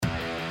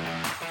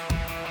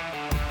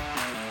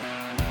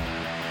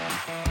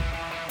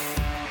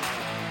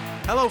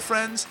Hello,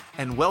 friends,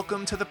 and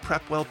welcome to the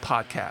Prepwell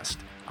Podcast.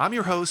 I'm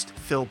your host,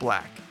 Phil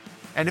Black.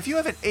 And if you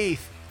have an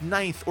 8th,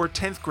 9th, or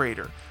 10th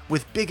grader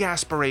with big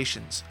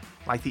aspirations,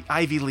 like the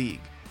Ivy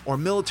League, or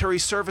military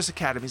service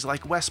academies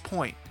like West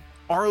Point,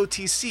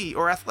 ROTC,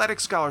 or athletic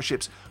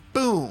scholarships,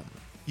 boom,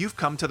 you've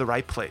come to the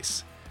right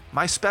place.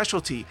 My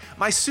specialty,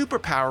 my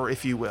superpower,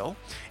 if you will,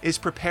 is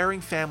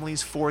preparing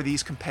families for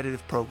these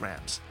competitive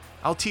programs.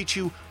 I'll teach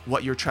you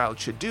what your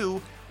child should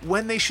do,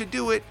 when they should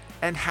do it,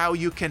 and how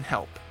you can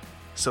help.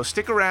 So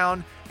stick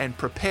around and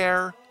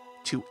prepare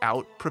to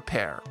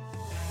out-prepare.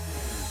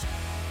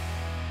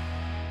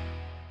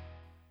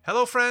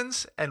 Hello,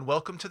 friends, and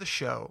welcome to the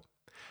show.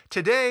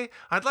 Today,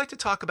 I'd like to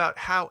talk about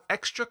how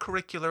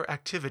extracurricular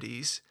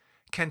activities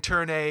can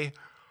turn a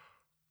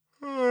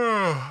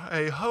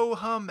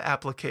ho-hum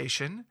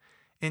application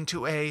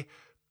into a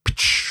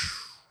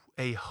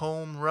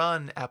home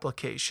run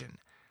application.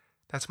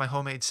 That's my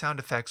homemade sound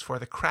effects for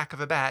the crack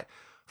of a bat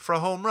for a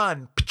home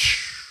run.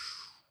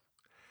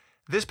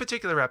 This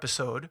particular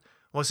episode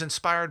was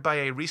inspired by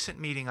a recent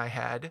meeting I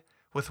had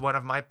with one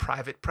of my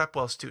private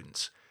Prepwell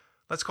students.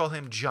 Let's call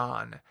him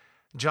John.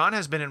 John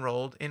has been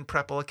enrolled in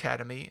Prepwell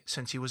Academy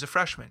since he was a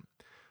freshman.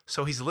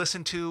 So he's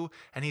listened to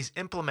and he's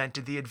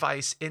implemented the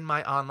advice in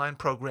my online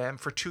program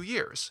for 2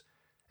 years.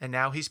 And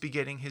now he's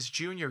beginning his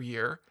junior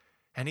year,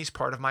 and he's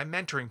part of my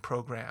mentoring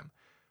program,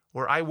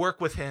 where I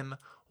work with him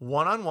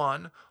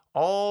one-on-one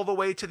all the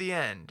way to the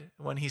end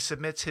when he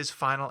submits his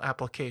final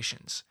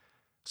applications.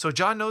 So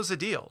John knows the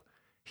deal.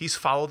 He's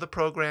followed the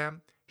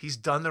program, he's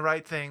done the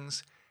right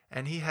things,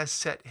 and he has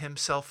set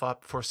himself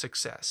up for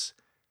success.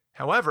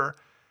 However,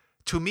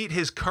 to meet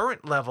his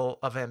current level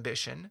of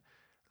ambition,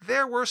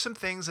 there were some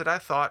things that I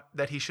thought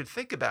that he should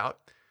think about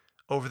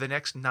over the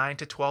next 9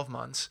 to 12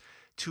 months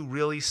to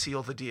really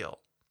seal the deal.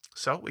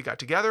 So we got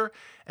together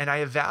and I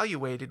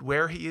evaluated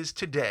where he is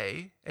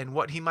today and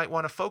what he might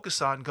want to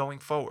focus on going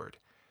forward.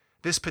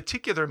 This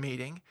particular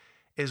meeting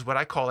is what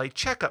I call a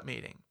checkup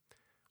meeting,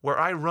 where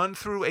I run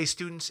through a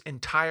student's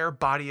entire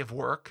body of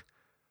work,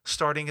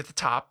 starting at the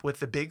top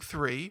with the big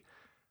three.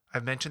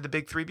 I've mentioned the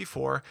big three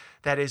before.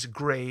 That is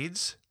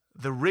grades,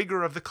 the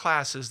rigor of the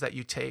classes that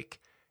you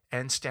take,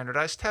 and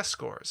standardized test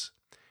scores.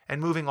 And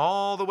moving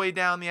all the way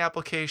down the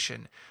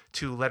application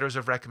to letters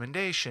of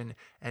recommendation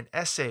and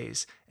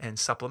essays and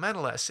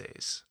supplemental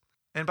essays.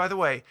 And by the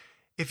way,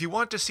 if you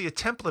want to see a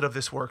template of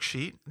this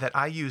worksheet that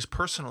I use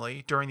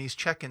personally during these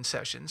check-in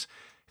sessions,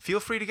 feel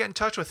free to get in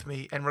touch with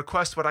me and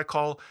request what I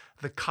call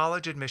the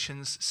College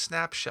Admissions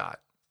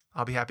Snapshot.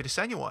 I'll be happy to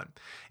send you one.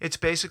 It's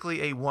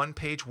basically a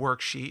one-page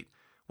worksheet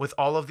with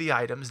all of the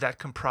items that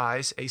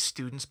comprise a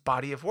student's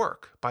body of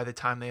work by the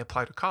time they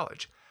apply to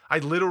college. I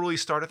literally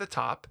start at the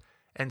top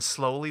and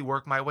slowly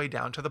work my way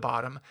down to the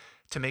bottom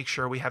to make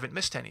sure we haven't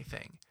missed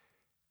anything.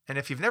 And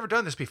if you've never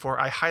done this before,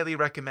 I highly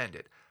recommend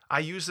it. I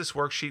use this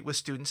worksheet with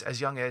students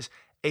as young as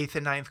 8th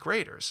and 9th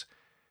graders.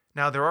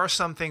 Now, there are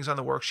some things on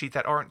the worksheet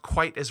that aren't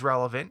quite as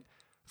relevant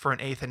for an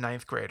 8th and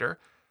 9th grader,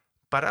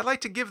 but I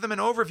like to give them an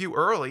overview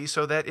early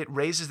so that it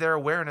raises their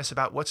awareness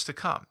about what's to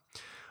come.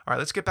 All right,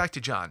 let's get back to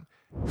John.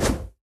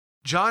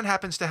 John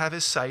happens to have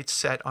his sights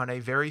set on a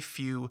very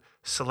few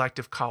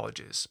selective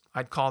colleges.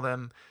 I'd call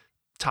them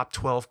top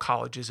 12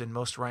 colleges in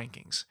most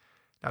rankings.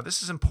 Now,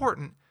 this is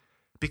important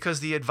because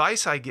the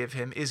advice I give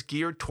him is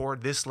geared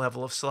toward this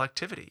level of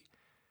selectivity.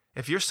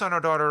 If your son or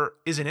daughter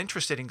isn't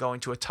interested in going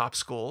to a top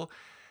school,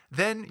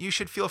 then you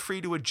should feel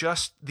free to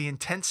adjust the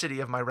intensity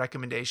of my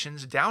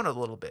recommendations down a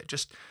little bit.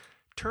 Just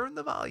turn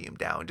the volume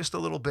down just a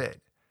little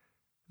bit.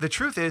 The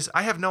truth is,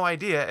 I have no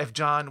idea if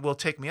John will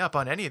take me up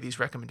on any of these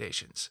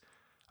recommendations.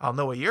 I'll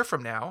know a year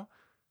from now,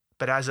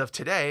 but as of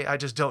today, I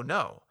just don't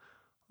know.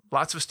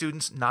 Lots of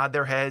students nod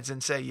their heads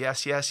and say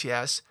yes, yes,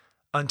 yes,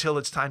 until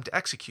it's time to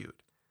execute.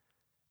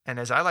 And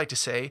as I like to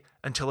say,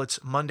 until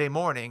it's Monday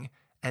morning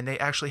and they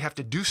actually have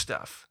to do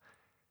stuff.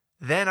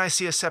 Then I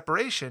see a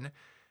separation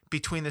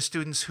between the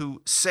students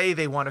who say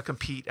they want to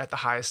compete at the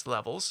highest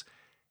levels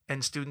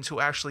and students who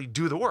actually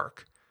do the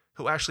work,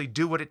 who actually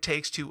do what it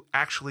takes to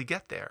actually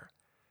get there.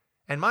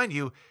 And mind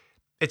you,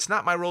 it's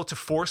not my role to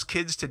force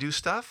kids to do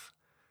stuff.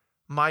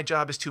 My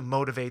job is to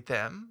motivate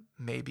them,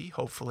 maybe,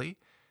 hopefully,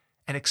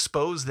 and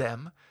expose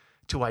them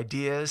to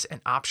ideas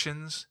and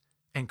options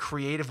and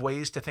creative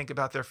ways to think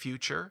about their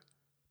future.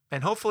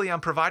 And hopefully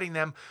I'm providing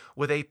them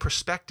with a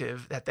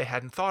perspective that they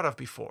hadn't thought of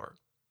before.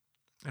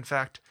 In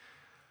fact,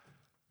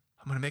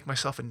 I'm going to make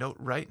myself a note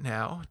right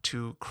now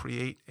to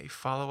create a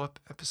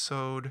follow-up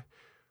episode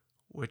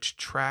which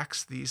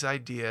tracks these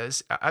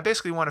ideas. I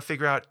basically want to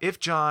figure out if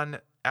John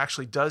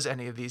actually does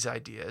any of these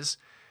ideas.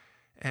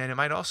 And it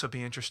might also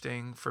be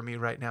interesting for me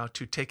right now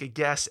to take a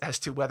guess as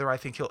to whether I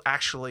think he'll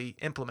actually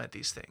implement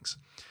these things.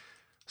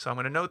 So I'm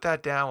going to note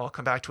that down. I'll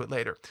come back to it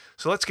later.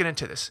 So let's get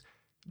into this.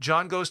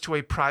 John goes to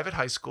a private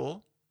high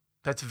school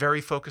that's very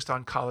focused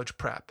on college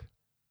prep.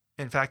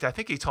 In fact, I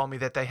think he told me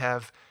that they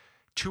have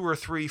 2 or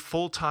 3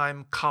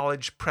 full-time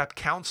college prep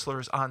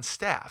counselors on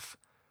staff.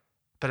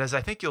 But as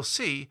I think you'll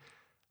see,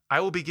 I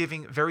will be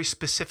giving very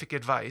specific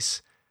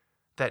advice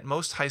that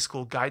most high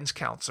school guidance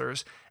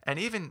counselors and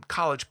even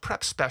college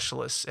prep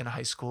specialists in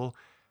high school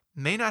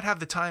may not have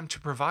the time to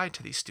provide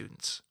to these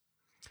students.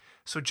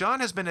 So John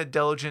has been a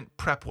diligent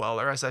prep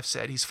weller, as I've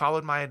said. He's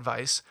followed my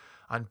advice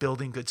on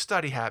building good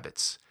study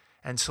habits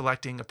and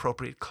selecting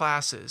appropriate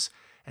classes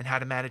and how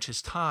to manage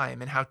his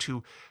time and how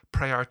to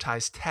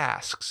prioritize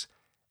tasks.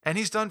 And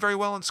he's done very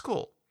well in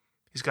school.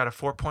 He's got a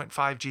 4.5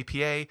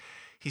 GPA.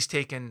 He's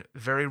taken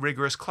very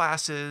rigorous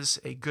classes,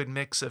 a good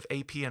mix of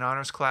AP and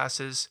honors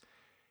classes.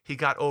 He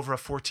got over a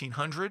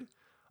 1400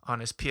 on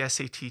his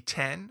PSAT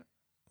 10,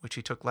 which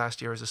he took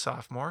last year as a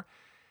sophomore.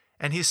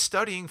 And he's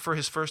studying for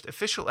his first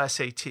official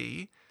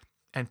SAT,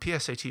 and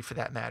PSAT for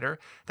that matter,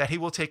 that he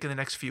will take in the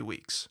next few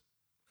weeks.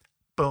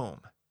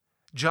 Boom.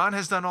 John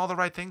has done all the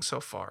right things so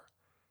far.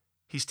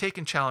 He's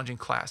taken challenging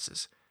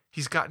classes.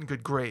 He's gotten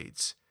good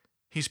grades.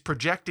 He's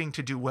projecting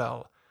to do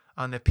well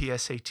on the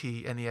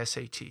PSAT and the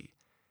SAT.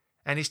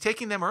 And he's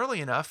taking them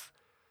early enough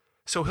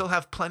so he'll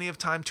have plenty of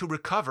time to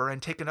recover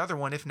and take another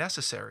one if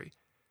necessary.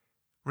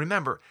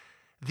 Remember,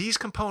 these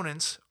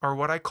components are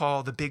what I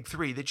call the big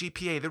three: the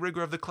GPA, the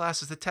rigor of the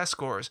classes, the test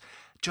scores.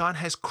 John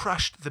has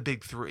crushed the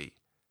big three.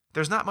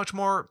 There's not much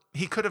more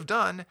he could have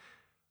done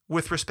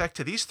with respect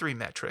to these three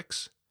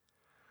metrics.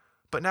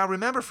 But now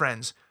remember,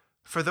 friends,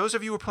 for those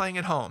of you who are playing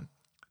at home,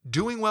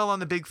 doing well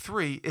on the big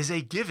three is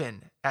a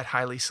given at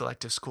highly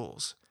selective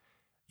schools.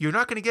 You're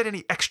not going to get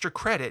any extra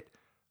credit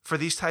for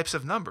these types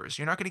of numbers.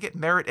 You're not going to get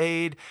merit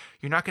aid.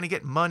 You're not going to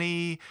get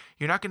money.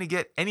 You're not going to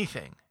get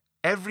anything.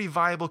 Every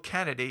viable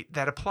candidate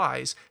that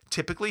applies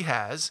typically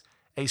has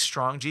a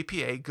strong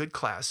GPA, good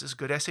classes,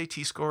 good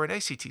SAT score, and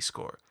ACT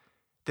score.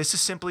 This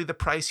is simply the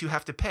price you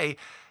have to pay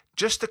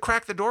just to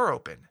crack the door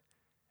open.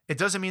 It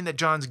doesn't mean that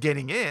John's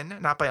getting in,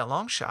 not by a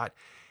long shot.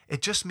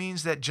 It just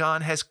means that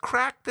John has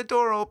cracked the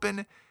door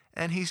open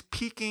and he's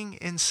peeking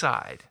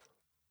inside.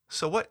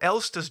 So what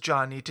else does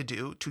John need to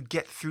do to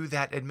get through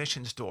that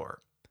admissions door?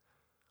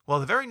 Well,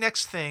 the very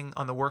next thing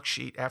on the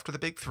worksheet after the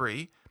big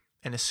three,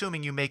 and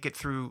assuming you make it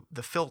through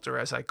the filter,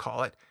 as I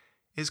call it,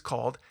 is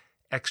called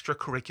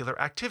extracurricular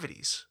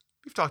activities.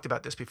 We've talked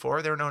about this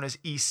before. They're known as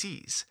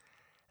ECs.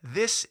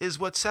 This is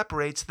what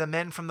separates the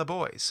men from the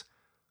boys,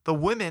 the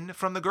women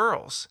from the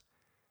girls.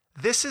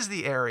 This is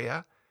the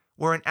area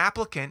where an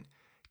applicant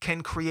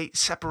can create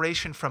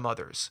separation from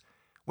others,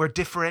 where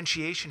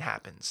differentiation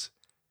happens,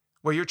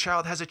 where your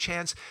child has a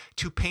chance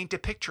to paint a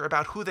picture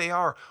about who they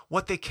are,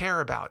 what they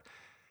care about.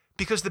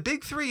 Because the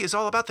big three is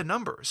all about the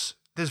numbers.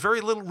 There's very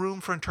little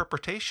room for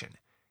interpretation.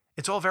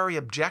 It's all very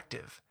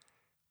objective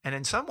and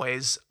in some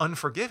ways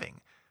unforgiving.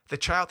 The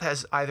child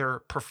has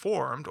either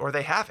performed or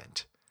they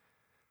haven't.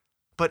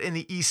 But in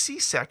the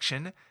EC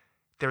section,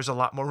 there's a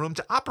lot more room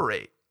to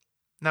operate.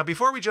 Now,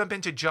 before we jump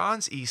into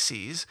John's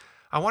ECs,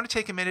 I want to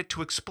take a minute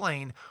to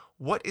explain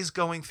what is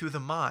going through the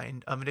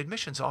mind of an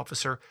admissions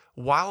officer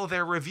while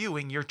they're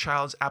reviewing your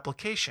child's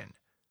application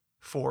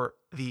for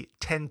the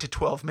 10 to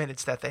 12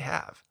 minutes that they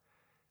have.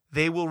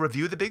 They will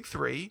review the big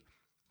three.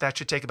 That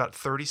should take about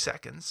 30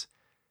 seconds.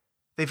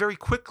 They very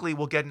quickly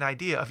will get an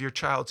idea of your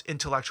child's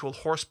intellectual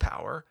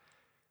horsepower.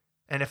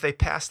 And if they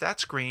pass that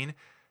screen,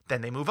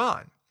 then they move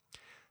on.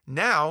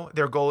 Now,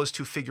 their goal is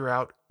to figure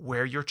out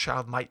where your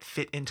child might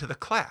fit into the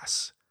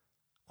class.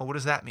 Well, what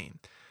does that mean?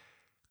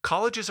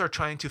 Colleges are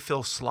trying to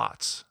fill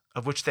slots,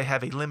 of which they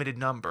have a limited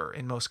number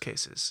in most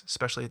cases,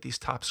 especially at these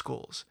top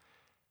schools.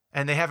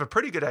 And they have a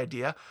pretty good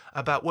idea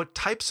about what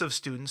types of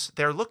students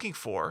they're looking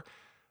for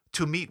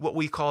to meet what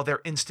we call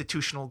their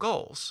institutional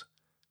goals.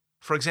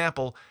 For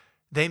example,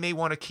 they may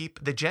want to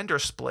keep the gender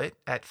split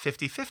at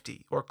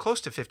 50-50 or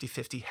close to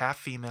 50-50, half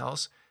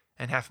females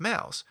and half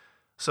males.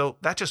 So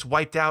that just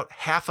wiped out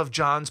half of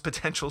John's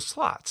potential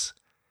slots.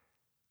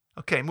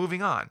 Okay,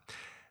 moving on.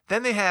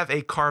 Then they have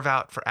a carve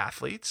out for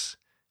athletes,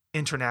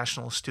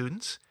 international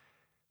students,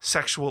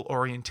 sexual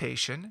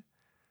orientation.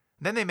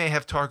 Then they may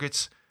have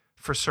targets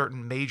for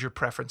certain major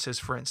preferences,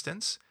 for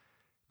instance.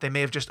 They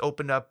may have just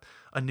opened up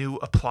a new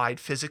applied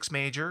physics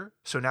major,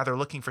 so now they're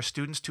looking for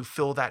students to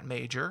fill that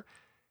major,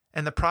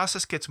 and the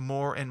process gets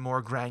more and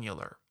more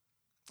granular.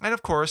 And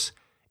of course,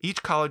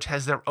 each college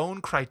has their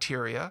own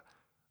criteria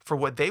for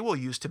what they will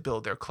use to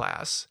build their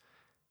class,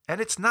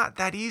 and it's not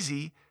that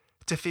easy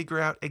to figure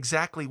out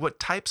exactly what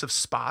types of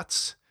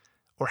spots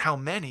or how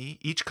many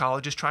each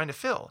college is trying to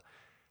fill.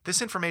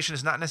 This information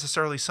is not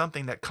necessarily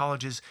something that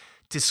colleges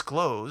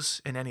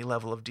disclose in any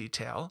level of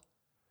detail.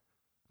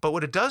 But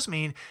what it does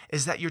mean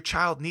is that your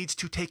child needs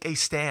to take a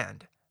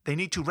stand. They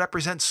need to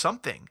represent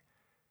something.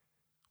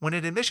 When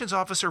an admissions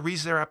officer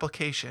reads their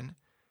application,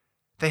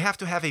 they have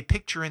to have a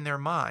picture in their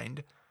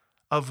mind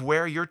of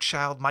where your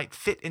child might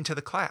fit into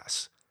the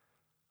class.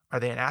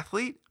 Are they an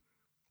athlete,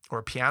 or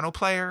a piano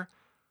player,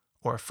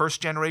 or a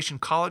first-generation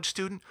college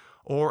student,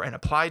 or an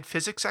applied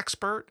physics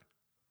expert?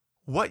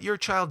 What your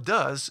child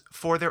does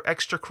for their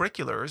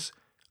extracurriculars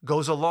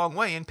goes a long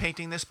way in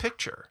painting this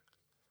picture.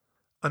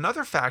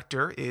 Another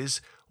factor is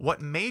what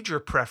major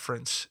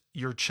preference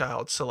your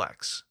child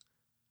selects.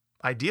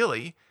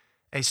 Ideally,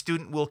 a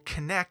student will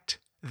connect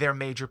their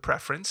major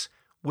preference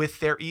with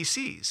their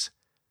ECs.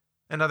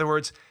 In other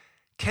words,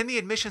 Can the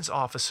admissions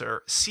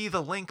officer see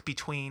the link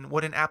between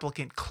what an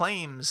applicant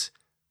claims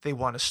they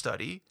want to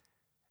study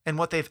and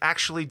what they've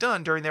actually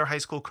done during their high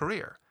school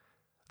career?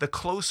 The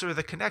closer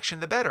the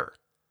connection, the better.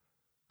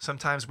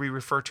 Sometimes we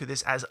refer to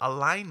this as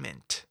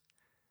alignment.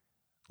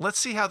 Let's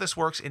see how this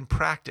works in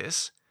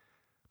practice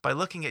by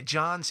looking at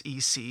John's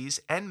ECs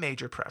and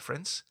major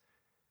preference,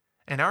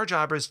 and our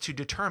job is to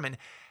determine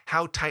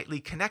how tightly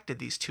connected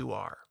these two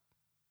are.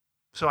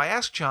 So I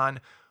asked John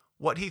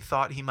what he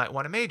thought he might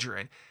want to major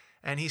in,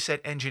 and he said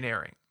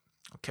engineering.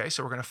 Okay,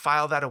 so we're going to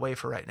file that away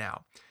for right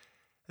now.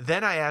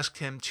 Then I asked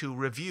him to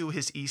review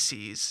his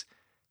ECs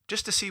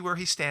just to see where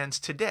he stands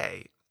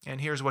today,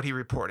 and here's what he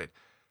reported.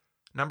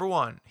 Number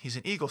 1, he's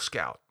an Eagle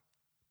Scout.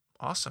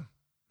 Awesome,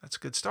 that's a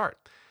good start.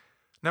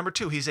 Number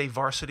 2, he's a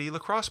varsity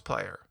lacrosse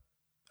player.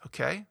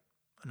 Okay,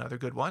 another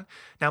good one.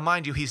 Now,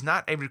 mind you, he's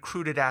not a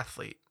recruited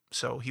athlete,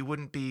 so he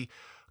wouldn't be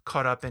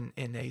caught up in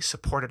a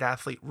supported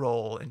athlete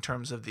role in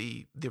terms of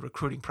the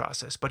recruiting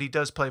process, but he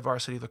does play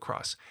varsity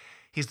lacrosse.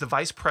 He's the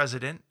vice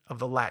president of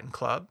the Latin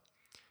Club.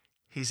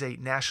 He's a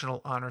National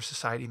Honor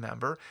Society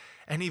member,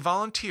 and he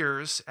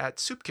volunteers at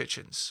soup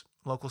kitchens,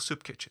 local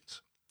soup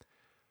kitchens.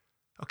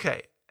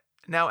 Okay,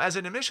 now as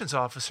an admissions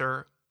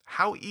officer,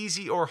 how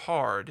easy or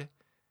hard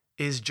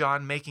is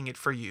John making it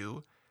for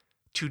you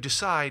to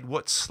decide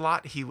what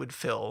slot he would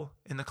fill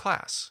in the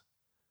class?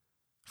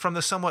 From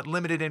the somewhat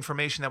limited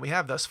information that we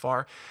have thus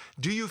far,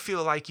 do you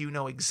feel like you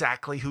know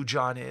exactly who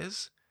John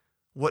is,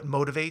 what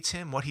motivates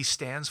him, what he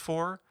stands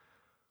for,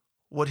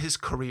 what his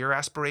career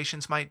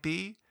aspirations might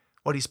be,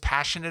 what he's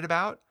passionate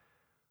about,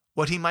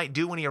 what he might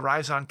do when he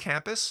arrives on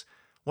campus,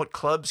 what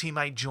clubs he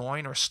might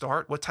join or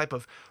start, what type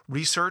of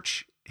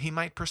research he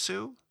might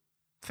pursue?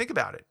 Think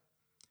about it.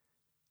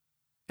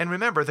 And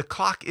remember, the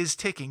clock is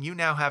ticking. You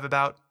now have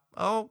about,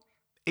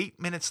 8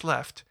 minutes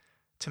left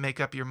to make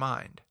up your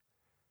mind.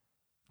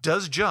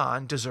 Does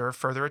John deserve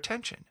further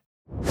attention?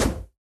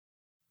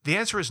 The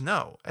answer is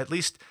no, at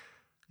least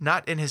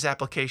not in his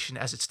application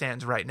as it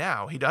stands right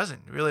now. He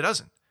doesn't, really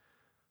doesn't.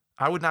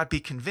 I would not be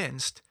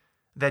convinced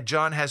that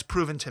John has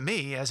proven to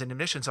me as an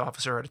admissions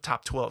officer at a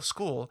top 12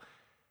 school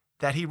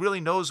that he really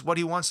knows what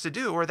he wants to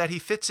do or that he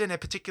fits in a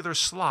particular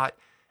slot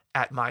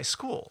at my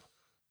school.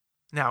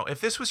 Now, if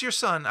this was your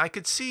son, I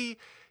could see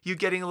you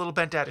getting a little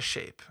bent out of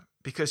shape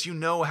because you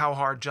know how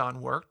hard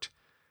John worked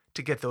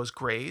to get those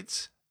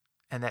grades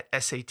and that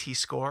SAT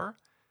score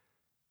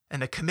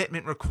and the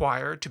commitment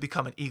required to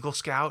become an Eagle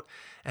Scout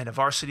and a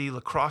varsity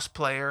lacrosse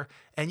player,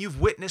 and you've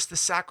witnessed the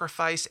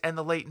sacrifice and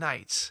the late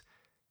nights.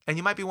 And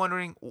you might be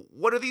wondering,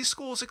 what do these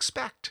schools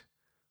expect?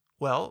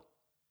 Well,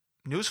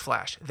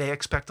 newsflash, they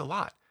expect a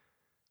lot.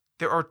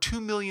 There are 2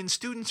 million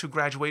students who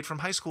graduate from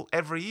high school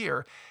every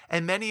year,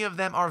 and many of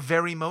them are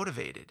very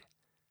motivated.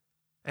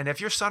 And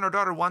if your son or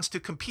daughter wants to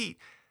compete,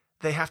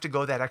 they have to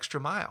go that extra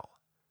mile.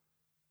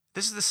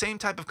 This is the same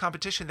type of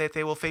competition that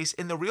they will face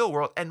in the real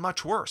world, and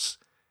much worse.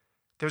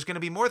 There's going to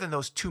be more than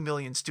those 2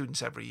 million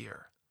students every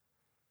year.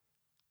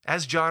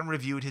 As John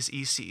reviewed his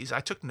ECs, I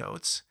took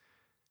notes,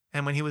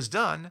 and when he was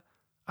done,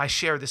 I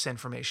shared this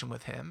information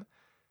with him,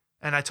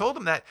 and I told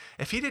him that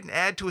if he didn't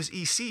add to his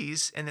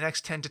ECs in the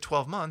next 10 to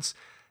 12 months,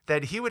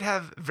 that he would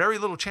have very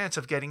little chance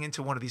of getting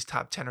into one of these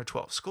top 10 or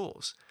 12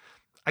 schools.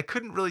 I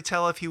couldn't really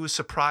tell if he was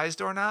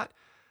surprised or not,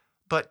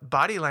 but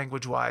body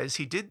language-wise,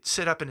 he did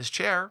sit up in his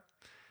chair.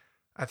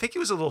 I think he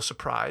was a little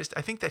surprised.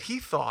 I think that he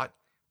thought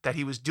that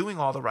he was doing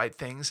all the right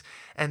things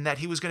and that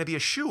he was going to be a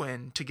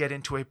shoo-in to get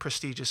into a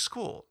prestigious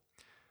school.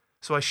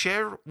 So I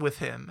shared with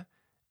him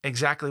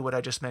exactly what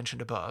I just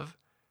mentioned above,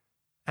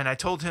 and I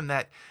told him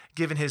that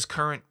given his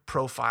current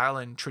profile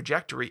and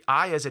trajectory,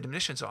 I, as an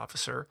admissions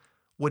officer,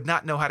 would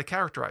not know how to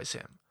characterize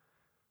him.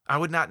 I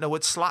would not know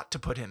what slot to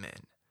put him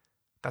in.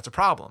 That's a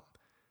problem,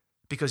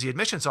 because the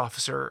admissions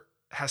officer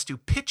has to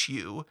pitch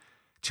you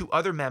to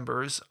other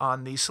members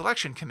on the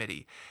selection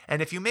committee.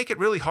 And if you make it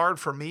really hard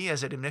for me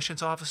as an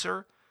admissions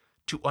officer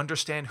to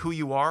understand who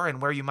you are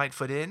and where you might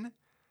fit in,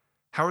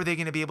 how are they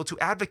going to be able to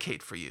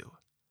advocate for you?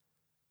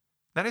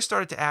 Then I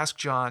started to ask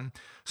John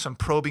some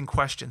probing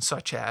questions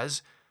such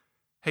as,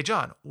 hey,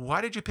 John,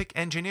 why did you pick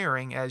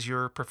engineering as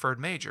your preferred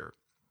major?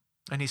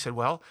 And he said,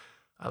 well,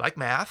 I like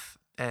math,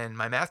 and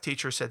my math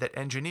teacher said that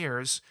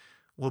engineers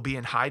will be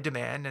in high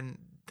demand and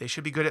they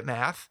should be good at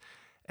math,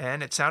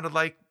 and it sounded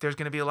like there's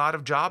going to be a lot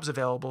of jobs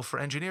available for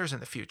engineers in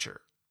the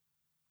future.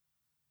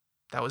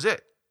 That was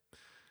it.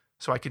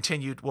 So I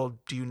continued, well,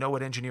 do you know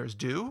what engineers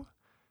do?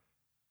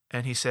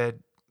 And he said,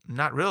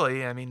 not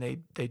really. I mean,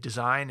 they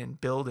design and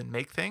build and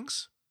make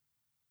things.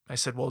 I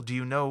said, well, do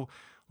you know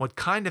what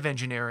kind of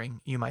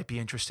engineering you might be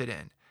interested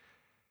in?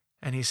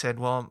 And he said,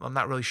 well, I'm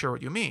not really sure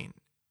what you mean.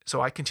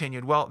 So I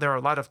continued, well, there are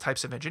a lot of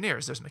types of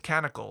engineers. There's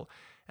mechanical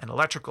and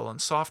electrical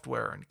and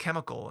software and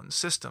chemical and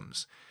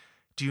systems.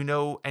 Do you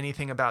know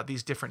anything about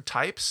these different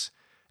types?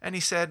 And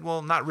he said,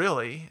 well, not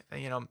really.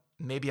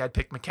 Maybe I'd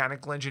pick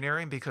mechanical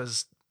engineering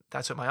because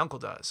that's what my uncle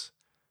does.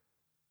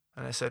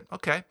 And I said,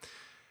 okay.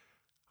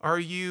 Are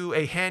you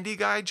a handy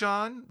guy,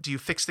 John? Do you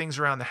fix things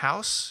around the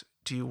house?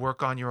 Do you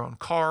work on your own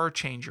car,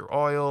 change your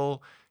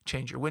oil,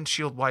 change your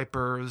windshield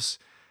wipers?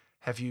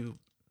 Have you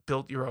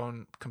built your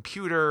own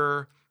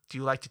computer? Do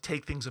you like to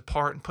take things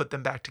apart and put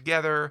them back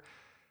together?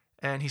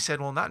 And he said,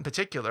 well, not in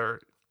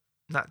particular.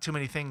 Not too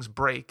many things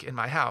break in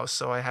my house,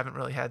 so I haven't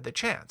really had the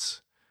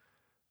chance.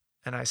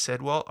 And I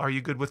said, well, are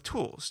you good with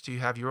tools? Do you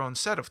have your own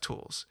set of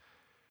tools?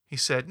 He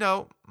said,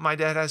 no, my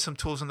dad has some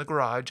tools in the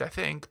garage, I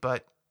think,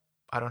 but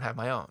I don't have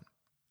my own.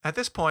 At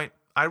this point,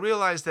 I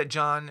realized that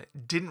John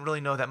didn't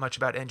really know that much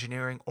about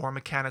engineering or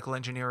mechanical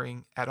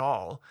engineering at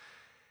all.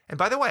 And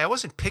by the way, I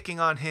wasn't picking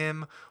on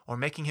him or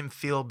making him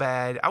feel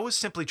bad. I was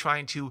simply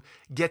trying to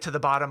get to the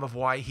bottom of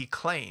why he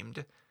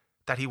claimed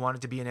that he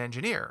wanted to be an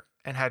engineer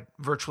and had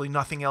virtually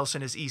nothing else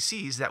in his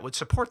ECs that would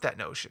support that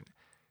notion.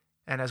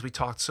 And as we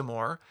talked some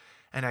more,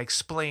 and I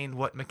explained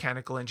what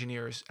mechanical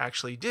engineers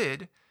actually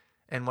did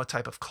and what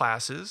type of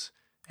classes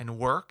and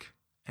work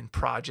and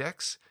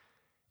projects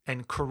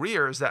and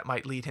careers that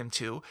might lead him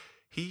to,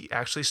 he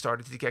actually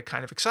started to get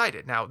kind of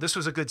excited. Now, this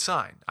was a good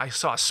sign. I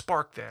saw a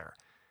spark there.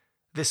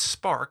 This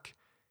spark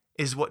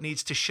is what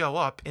needs to show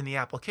up in the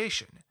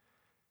application.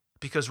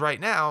 Because right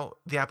now,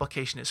 the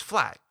application is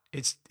flat.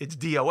 It's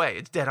DOA.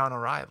 It's dead on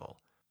arrival.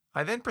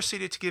 I then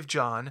proceeded to give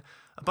John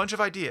a bunch of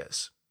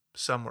ideas.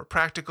 Some were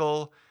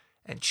practical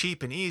and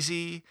cheap and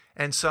easy,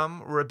 and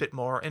some were a bit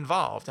more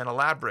involved and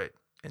elaborate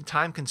and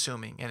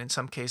time-consuming, and in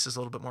some cases a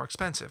little bit more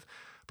expensive.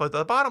 But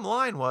the bottom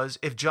line was,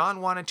 if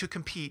John wanted to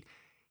compete,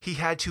 he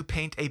had to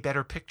paint a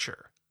better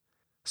picture.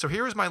 So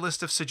here is my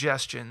list of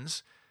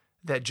suggestions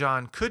that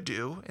John could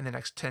do in the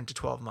next 10 to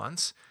 12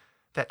 months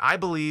that I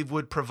believe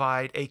would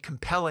provide a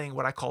compelling,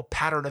 what I call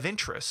pattern of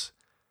interest,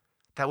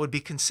 that would be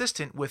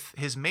consistent with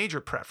his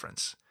major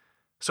preference.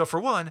 So for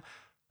one,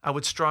 I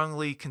would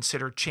strongly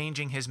consider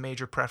changing his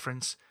major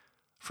preference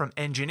from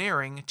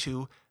engineering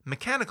to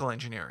mechanical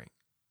engineering.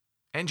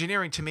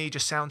 Engineering to me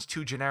just sounds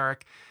too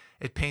generic.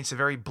 It paints a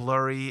very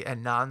blurry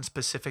and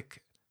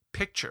non-specific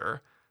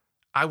picture.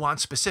 I want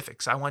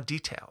specifics. I want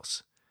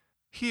details.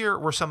 Here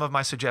were some of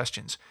my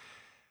suggestions.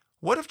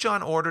 What if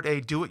John ordered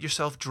a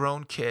do-it-yourself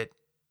drone kit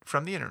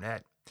from the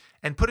internet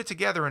and put it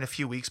together in a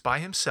few weeks by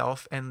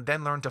himself and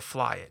then learned to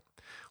fly it?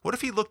 What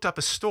if he looked up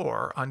a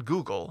store on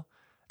Google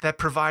that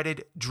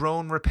provided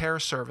drone repair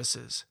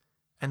services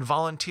and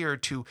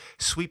volunteered to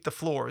sweep the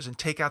floors and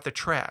take out the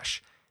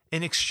trash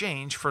in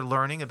exchange for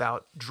learning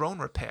about drone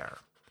repair?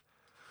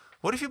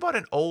 What if you bought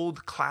an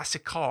old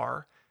classic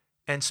car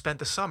and spent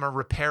the summer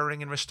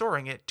repairing and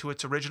restoring it to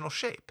its original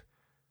shape?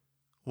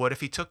 What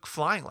if he took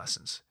flying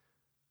lessons?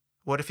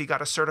 What if he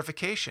got a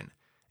certification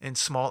in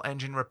small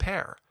engine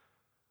repair?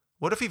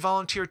 What if he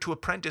volunteered to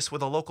apprentice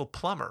with a local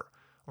plumber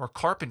or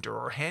carpenter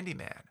or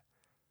handyman?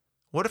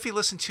 What if he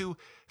listened to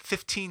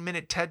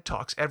 15-minute TED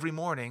Talks every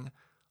morning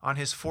on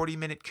his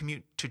 40-minute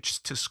commute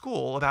to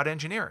school about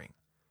engineering?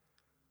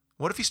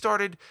 What if he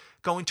started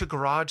going to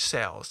garage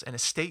sales and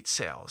estate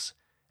sales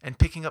and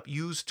picking up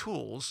used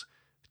tools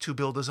to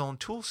build his own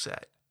tool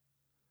set?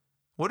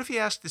 What if he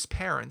asked his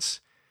parents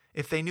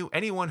if they knew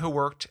anyone who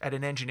worked at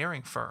an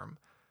engineering firm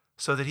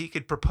so that he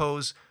could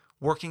propose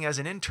working as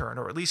an intern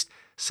or at least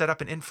set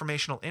up an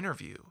informational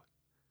interview?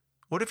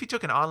 What if he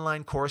took an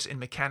online course in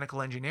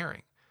mechanical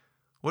engineering?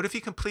 What if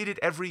he completed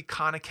every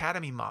Khan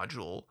Academy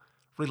module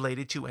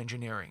related to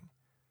engineering?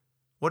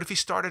 What if he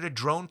started a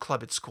drone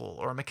club at school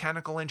or a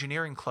mechanical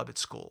engineering club at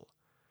school?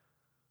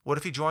 What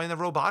if he joined the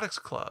robotics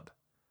club?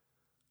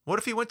 What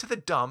if he went to the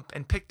dump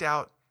and picked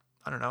out,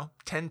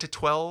 10 to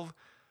 12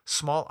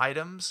 small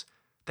items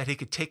that he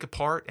could take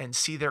apart and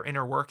see their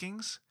inner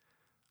workings?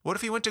 What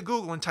if he went to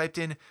Google and typed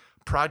in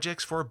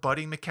projects for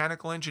budding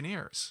mechanical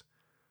engineers?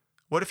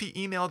 What if he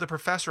emailed a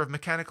professor of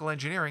mechanical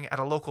engineering at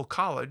a local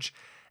college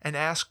and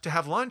asked to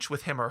have lunch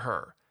with him or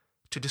her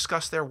to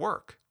discuss their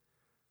work?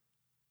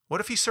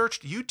 What if he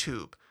searched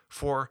YouTube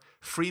for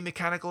free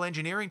mechanical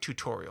engineering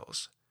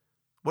tutorials?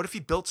 What if he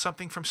built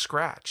something from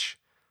scratch?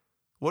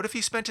 What if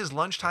he spent his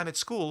lunchtime at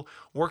school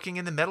working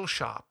in the metal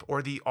shop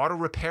or the auto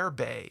repair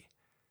bay?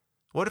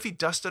 What if he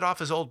dusted off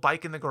his old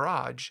bike in the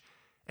garage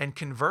and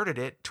converted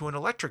it to an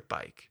electric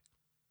bike?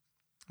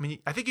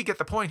 I think you get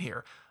the point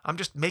here. I'm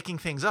just making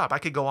things up. I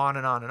could go on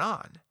and on and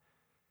on.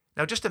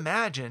 Now just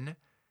imagine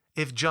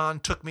if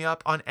John took me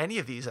up on any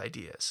of these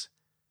ideas.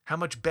 How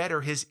much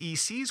better his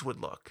ECs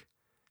would look.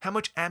 How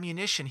much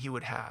ammunition he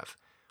would have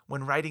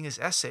when writing his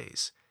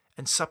essays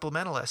and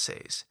supplemental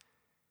essays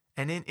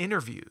and in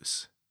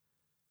interviews.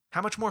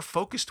 How much more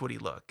focused would he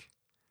look?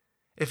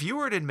 If you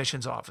were an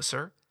admissions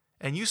officer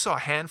and you saw a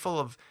handful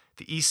of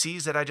the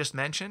ECs that I just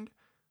mentioned,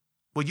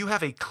 would you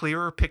have a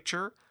clearer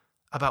picture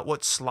about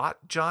what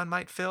slot John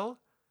might fill?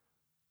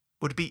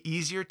 Would it be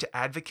easier to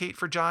advocate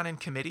for John in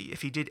committee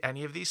if he did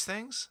any of these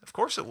things? Of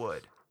course it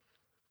would.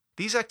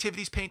 These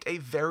activities paint a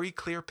very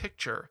clear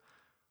picture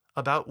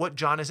about what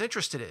John is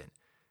interested in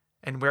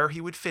and where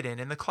he would fit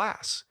in the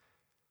class.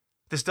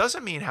 This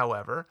doesn't mean,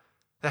 however,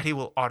 that he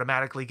will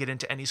automatically get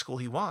into any school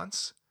he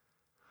wants.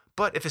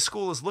 But if a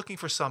school is looking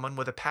for someone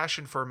with a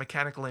passion for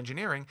mechanical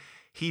engineering,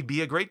 he'd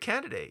be a great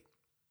candidate.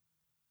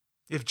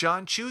 If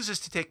John chooses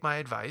to take my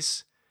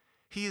advice,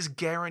 he is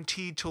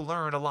guaranteed to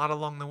learn a lot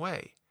along the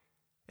way.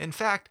 In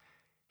fact,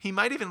 he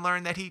might even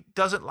learn that he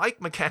doesn't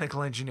like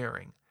mechanical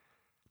engineering.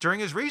 During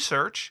his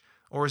research,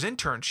 or his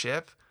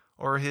internship,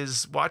 or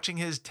his watching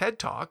his TED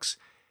Talks,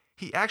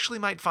 he actually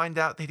might find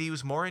out that he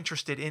was more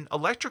interested in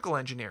electrical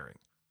engineering.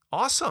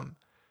 Awesome!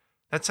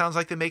 That sounds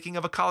like the making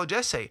of a college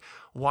essay.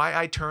 Why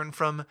I turned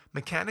from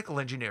mechanical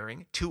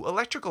engineering to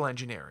electrical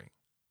engineering.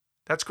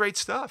 That's great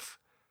stuff.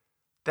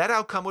 That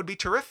outcome would be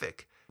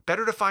terrific.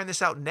 Better to find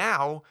this out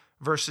now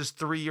versus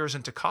 3 years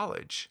into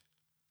college.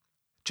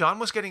 John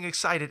was getting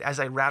excited as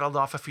I rattled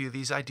off a few of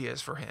these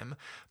ideas for him,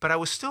 but I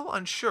was still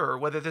unsure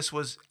whether this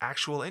was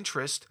actual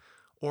interest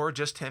or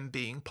just him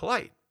being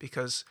polite,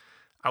 because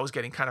I was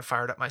getting kind of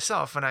fired up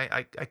myself, and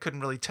I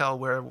couldn't really tell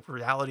where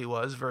reality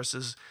was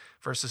versus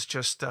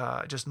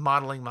just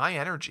modeling my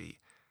energy.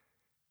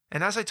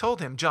 And as I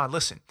told him, John,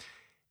 listen,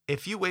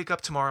 if you wake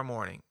up tomorrow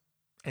morning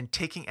and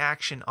taking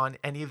action on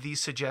any of these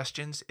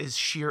suggestions is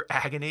sheer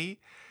agony,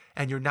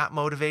 and you're not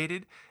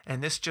motivated,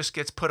 and this just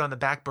gets put on the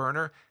back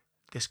burner,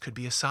 this could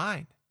be a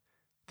sign.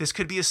 This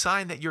could be a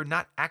sign that you're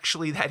not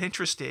actually that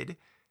interested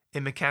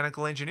in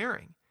mechanical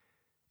engineering.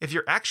 If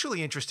you're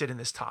actually interested in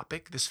this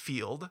topic, this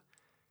field,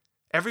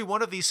 every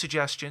one of these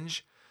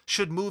suggestions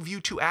should move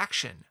you to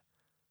action.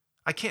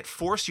 I can't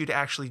force you to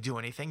actually do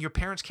anything. Your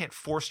parents can't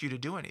force you to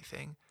do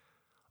anything.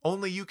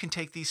 Only you can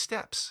take these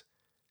steps.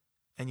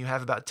 And you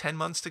have about 10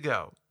 months to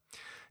go.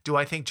 Do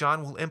I think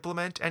John will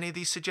implement any of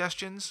these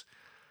suggestions?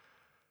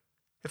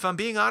 If I'm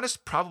being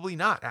honest, probably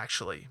not,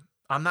 actually.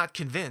 I'm not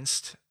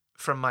convinced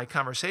from my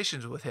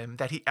conversations with him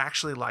that he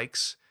actually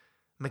likes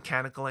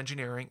mechanical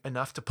engineering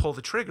enough to pull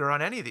the trigger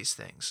on any of these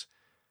things,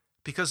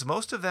 because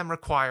most of them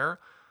require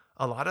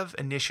a lot of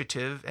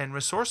initiative and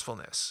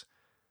resourcefulness.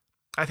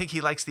 I think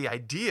he likes the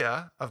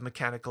idea of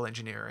mechanical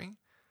engineering,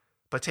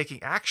 but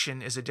taking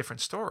action is a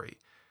different story.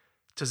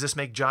 Does this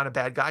make John a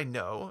bad guy?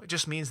 No. It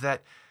just means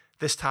that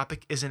this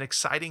topic isn't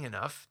exciting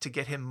enough to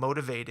get him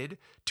motivated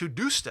to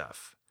do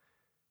stuff.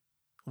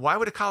 Why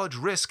would a college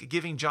risk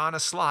giving John a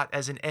slot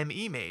as an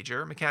ME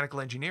major, mechanical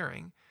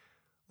engineering,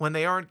 when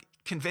they aren't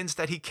convinced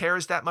that he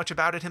cares that much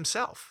about it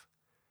himself?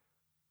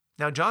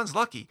 Now, John's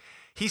lucky.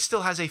 He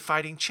still has a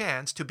fighting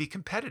chance to be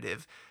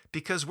competitive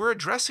because we're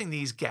addressing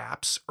these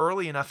gaps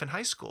early enough in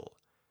high school.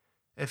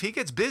 If he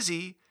gets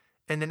busy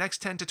in the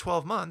next 10 to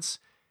 12 months,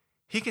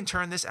 he can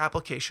turn this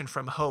application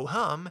from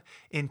ho-hum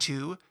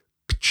into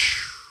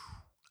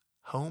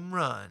home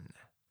run.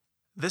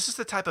 This is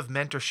the type of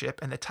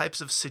mentorship and the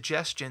types of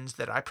suggestions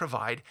that I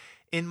provide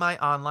in my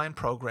online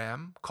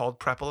program called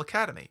Prepwell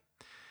Academy.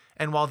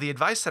 And while the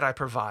advice that I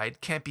provide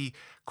can't be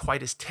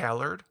quite as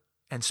tailored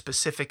and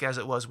specific as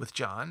it was with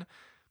John,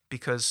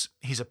 because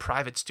he's a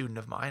private student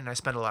of mine and I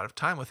spend a lot of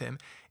time with him,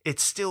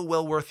 it's still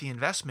well worth the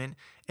investment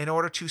in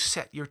order to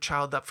set your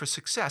child up for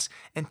success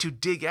and to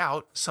dig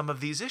out some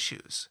of these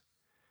issues.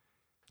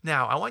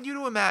 Now, I want you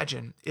to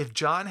imagine if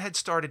John had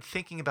started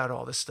thinking about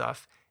all this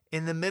stuff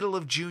in the middle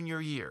of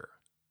junior year,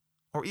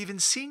 or even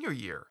senior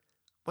year,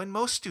 when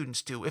most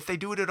students do, if they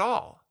do it at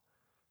all.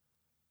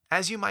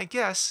 As you might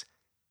guess,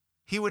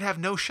 he would have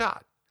no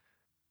shot.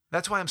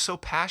 That's why I'm so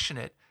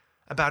passionate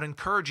about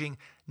encouraging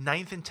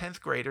 9th and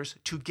 10th graders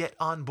to get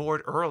on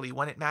board early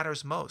when it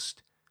matters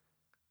most,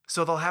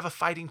 so they'll have a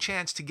fighting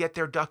chance to get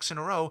their ducks in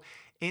a row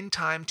in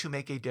time to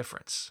make a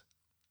difference.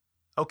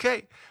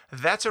 Okay,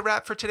 that's a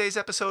wrap for today's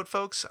episode,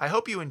 folks. I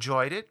hope you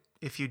enjoyed it.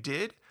 If you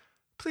did,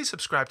 please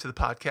subscribe to the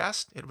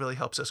podcast. It really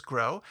helps us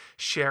grow.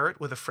 Share it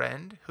with a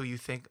friend who you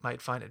think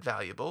might find it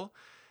valuable.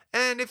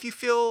 And if you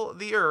feel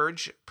the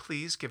urge,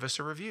 please give us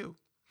a review.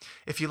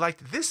 If you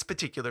liked this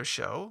particular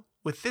show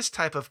with this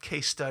type of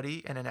case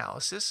study and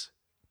analysis,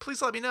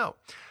 please let me know.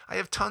 I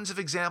have tons of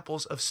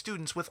examples of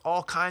students with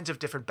all kinds of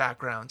different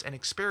backgrounds and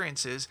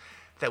experiences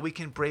that we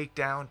can break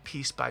down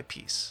piece by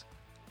piece.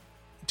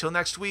 Until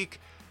next week,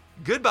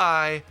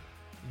 goodbye,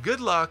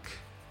 good luck,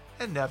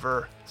 and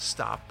never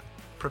stop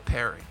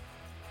preparing.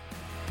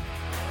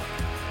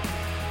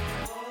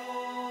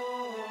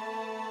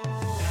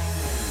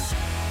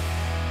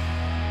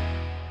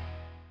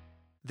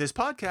 This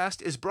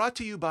podcast is brought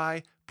to you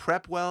by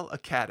Prepwell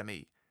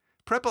Academy.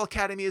 Prepwell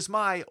Academy is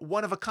my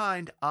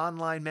one-of-a-kind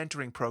online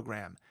mentoring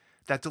program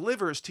that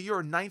delivers to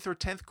your 9th or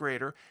 10th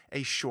grader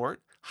a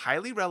short,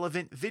 highly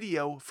relevant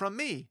video from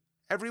me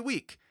every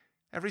week,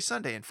 every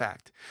Sunday in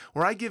fact,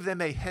 where I give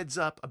them a heads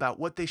up about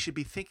what they should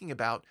be thinking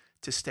about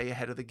to stay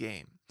ahead of the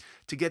game.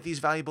 To get these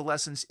valuable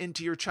lessons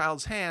into your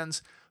child's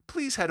hands,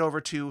 please head over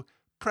to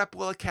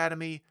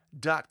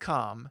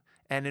prepwellacademy.com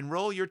and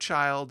enroll your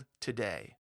child today.